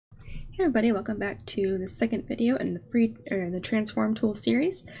Hey everybody, welcome back to the second video in the transform tool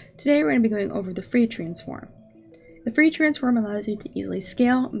series. Today we're going to be going over the free transform. The free transform allows you to easily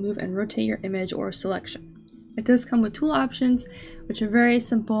scale, move, and rotate your image or selection. It does come with tool options, which are very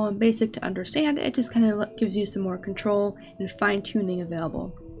simple and basic to understand. It just kind of gives you some more control and fine-tuning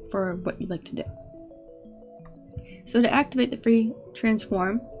available for what you'd like to do. So to activate the free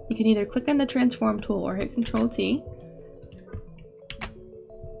transform, you can either click on the transform tool or hit Ctrl+T.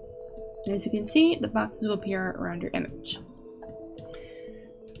 And as you can see, the boxes will appear around your image.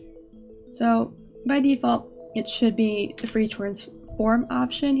 So by default, it should be the free transform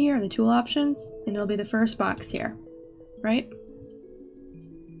option here, the tool options, and it'll be the first box here, right?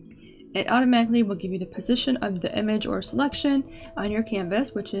 It automatically will give you the position of the image or selection on your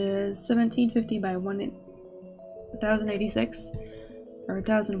canvas, which is 1750 by 1086 or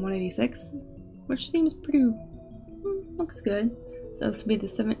 1186, which seems pretty, looks good. So this will be the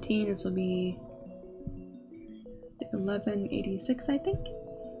 17, this will be the 1186, I think.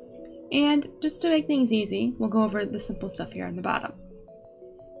 And just to make things easy, we'll go over the simple stuff here on the bottom.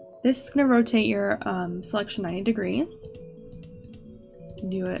 This is going to rotate your selection 90 degrees. You can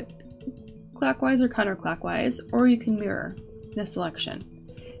do it clockwise or counterclockwise, or you can mirror the selection.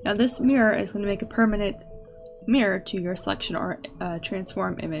 Now this mirror is going to make a permanent mirror to your selection or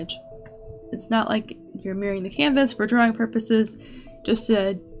transform image. It's not like you're mirroring the canvas for drawing purposes, just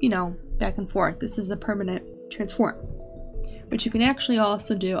to, back and forth. This is a permanent transform, which you can actually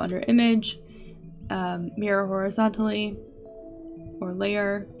also do under image, mirror horizontally, or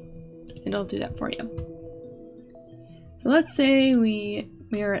layer, and it'll do that for you. So let's say we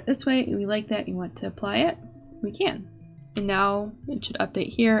mirror it this way, and we like that, you want to apply it, we can. And now it should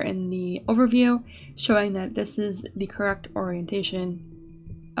update here in the overview, showing that this is the correct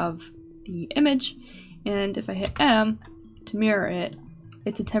orientation of the image. And if I hit M to mirror it,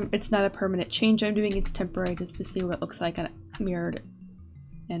 it's not a permanent change I'm doing, it's temporary, just to see what it looks like on mirrored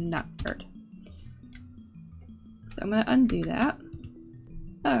and not mirrored. So I'm going to undo that.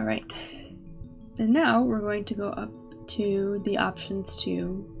 Alright, and now we're going to go up to the options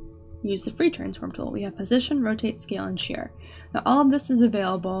to use the free transform tool. We have position, rotate, scale, and shear. Now all of this is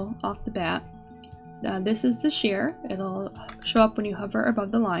available off the bat. This is the shear. It'll show up when you hover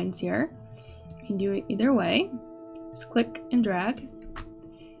above the lines here. You can do it either way. Just click and drag.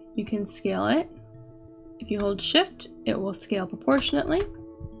 You can scale it. If you hold shift, it will scale proportionately.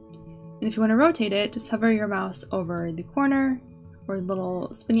 And if you want to rotate it, just hover your mouse over the corner where the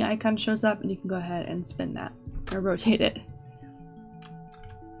little spinny icon shows up, and you can go ahead and spin that or rotate it.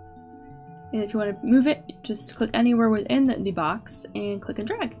 And if you want to move it, just click anywhere within the box and click and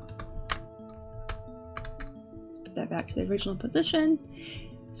drag. Put that back to the original position.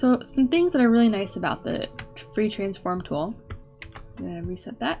 So some things that are really nice about the free transform tool. I'm going to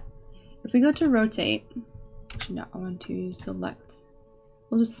reset that. If we go to rotate, actually no, I want to select.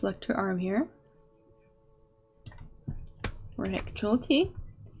 We'll just select her arm here. We're going to hit Ctrl+T.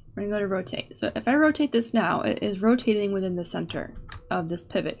 We're going to go to rotate. So if I rotate this now, it is rotating within the center of this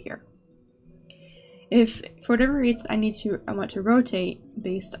pivot here. If for whatever reason I want to rotate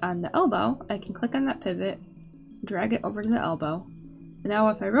based on the elbow, I can click on that pivot, drag it over to the elbow. And now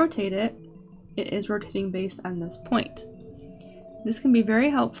if I rotate it, it is rotating based on this point. This can be very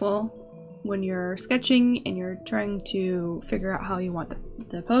helpful when you're sketching and you're trying to figure out how you want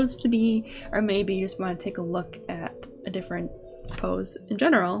the pose to be, or maybe you just want to take a look at a different pose in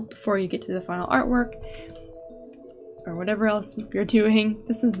general before you get to the final artwork, or whatever else you're doing.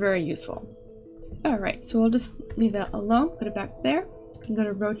 This is very useful. Alright, so we'll just leave that alone, put it back there, and go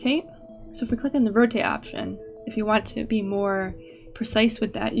to rotate. So if we click on the rotate option, if you want to be more precise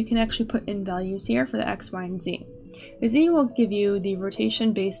with that, you can actually put in values here for the X, Y, and Z. The Z will give you the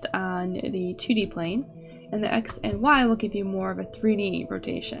rotation based on the 2D plane, and the X and Y will give you more of a 3D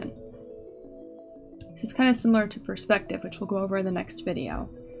rotation. This is kind of similar to perspective, which we'll go over in the next video.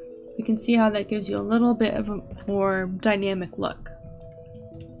 You can see how that gives you a little bit of a more dynamic look.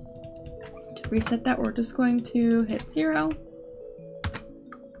 To reset that, we're just going to hit 0.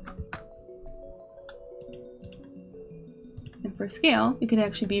 And for scale, you can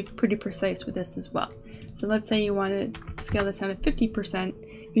actually be pretty precise with this as well. So let's say you want to scale this down to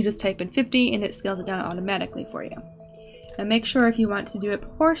 50%, you just type in 50 and it scales it down automatically for you. And make sure if you want to do it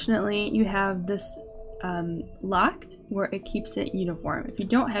proportionately, you have this locked where it keeps it uniform. If you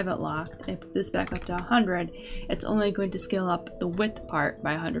don't have it locked and put this back up to 100, it's only going to scale up the width part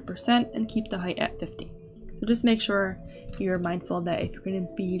by 100% and keep the height at 50. So just make sure you're mindful that if you're going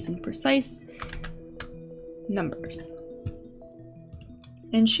to be using precise numbers.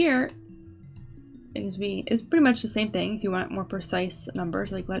 And shear is pretty much the same thing. If you want more precise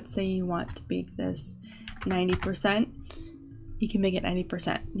numbers, like let's say you want to make this 90%, you can make it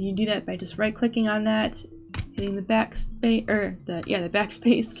 90%. You do that by just right-clicking on that, hitting the backspace or the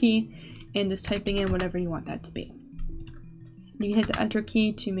backspace key, and just typing in whatever you want that to be. You can hit the enter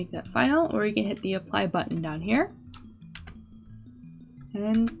key to make that final, or you can hit the apply button down here.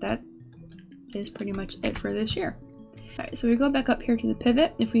 And that is pretty much it for this year. Alright, so we go back up here to the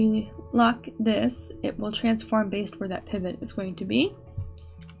pivot. If we lock this, it will transform based where that pivot is going to be.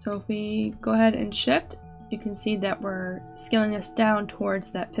 So if we go ahead and shift, you can see that we're scaling this down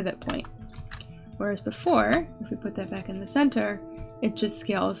towards that pivot point. Whereas before, if we put that back in the center, it just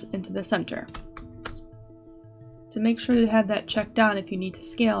scales into the center. So make sure to have that checked on if you need to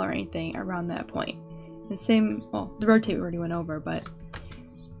scale or anything around that point. And same, well, the rotate we already went over, but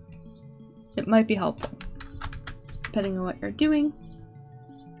it might be helpful depending on what you're doing.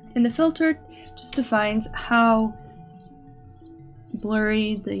 And the filter just defines how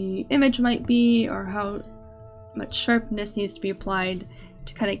blurry the image might be or how much sharpness needs to be applied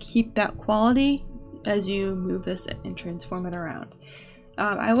to kind of keep that quality as you move this and transform it around.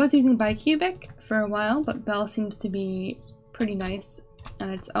 I was using bicubic for a while, but Bell seems to be pretty nice on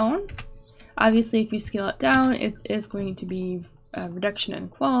its own. Obviously, if you scale it down, it is going to be a reduction in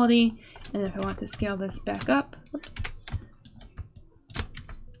quality. And if I want to scale this back up, oops.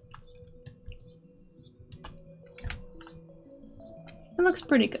 It looks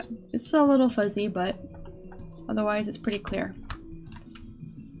pretty good. It's still a little fuzzy, but otherwise it's pretty clear.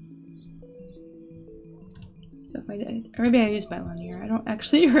 So if I did, or maybe I used bilinear. I don't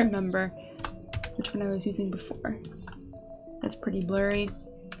actually remember which one I was using before. That's pretty blurry.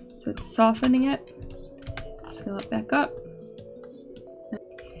 So it's softening it. Scale it back up.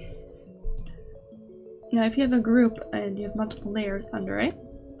 Now if you have a group and you have multiple layers under it,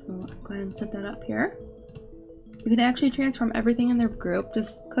 so I'll go ahead and set that up here. You can actually transform everything in the group.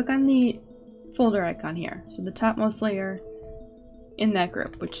 Just click on the folder icon here. So the topmost layer in that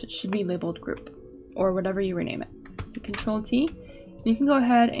group, which should be labeled group, or whatever you rename it. You Control T. You can go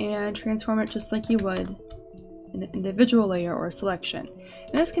ahead and transform it just like you would in an individual layer or selection.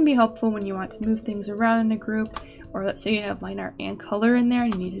 And this can be helpful when you want to move things around in a group, or let's say you have line art and color in there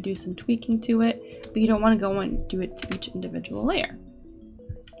and you need to do some tweaking to it, but you don't want to go and do it to each individual layer.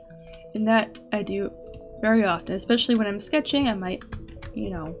 And that I do very often, especially when I'm sketching. I might, you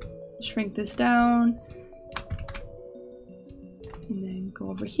know, shrink this down and then go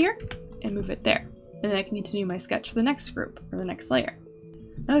over here and move it there. And then I can continue my sketch for the next group or the next layer.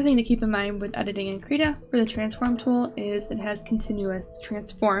 Another thing to keep in mind with editing in Krita for the transform tool is it has continuous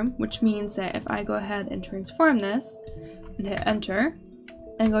transform, which means that if I go ahead and transform this and hit enter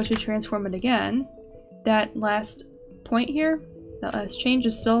and go to transform it again, that last point here, that last change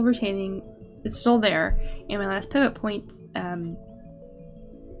is still retaining, it's still there, and my last pivot point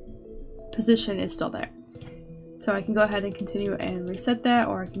position is still there. So I can go ahead and continue and reset that,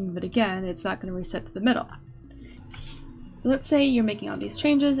 or I can move it again. It's not going to reset to the middle. So let's say you're making all these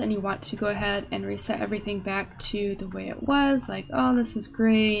changes and you want to go ahead and reset everything back to the way it was, like, oh, this is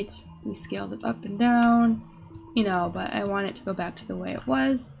great, we scaled it up and down, you know, but I want it to go back to the way it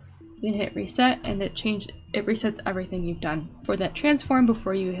was. You can hit reset and it resets everything you've done for that transform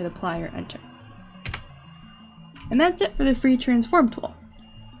before you hit apply or enter. And that's it for the free transform tool.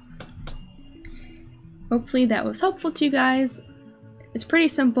 Hopefully that was helpful to you guys. It's pretty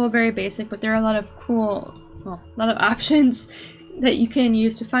simple, very basic, but there are a lot of cool, well, a lot of options that you can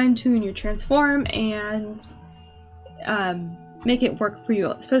use to fine-tune your transform and make it work for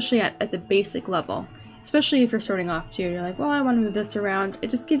you, especially at the basic level. Especially if you're starting off too, you're like, well, I want to move this around. It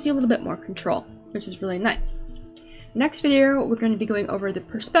just gives you a little bit more control, which is really nice. Next video, we're going to be going over the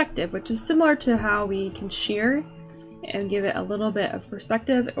perspective, which is similar to how we can shear and give it a little bit of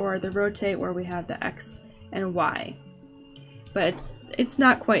perspective, or the rotate where we have the X and Y. But it's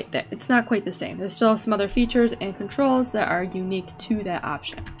not quite that. It's not quite the same. There's still some other features and controls that are unique to that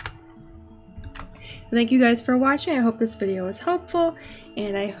option. Thank you guys for watching. I hope this video was helpful,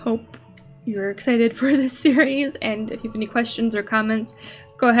 and I hope you're excited for this series. And if you have any questions or comments,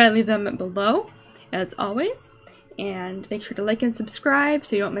 go ahead and leave them below, as always. And make sure to like and subscribe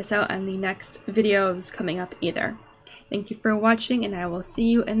so you don't miss out on the next videos coming up either. Thank you for watching, and I will see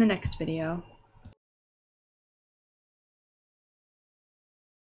you in the next video.